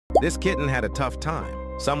This kitten had a tough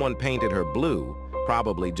time. Someone painted her blue,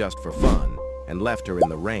 probably just for fun, and left her in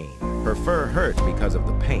the rain. Her fur hurt because of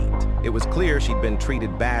the paint. It was clear she'd been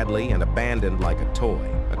treated badly and abandoned like a toy.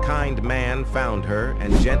 A kind man found her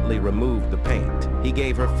and gently removed the paint. He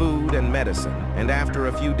gave her food and medicine, and after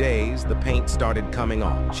a few days, the paint started coming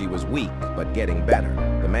off. She was weak, but getting better.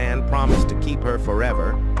 The man promised to keep her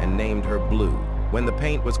forever and named her Blue. When the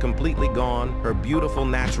paint was completely gone, her beautiful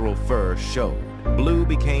natural fur showed. Blue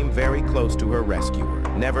became very close to her rescuer,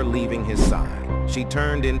 never leaving his side. She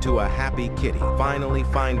turned into a happy kitty, finally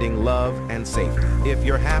finding love and safety. If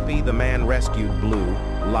you're happy the man rescued Blue,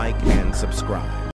 like and subscribe.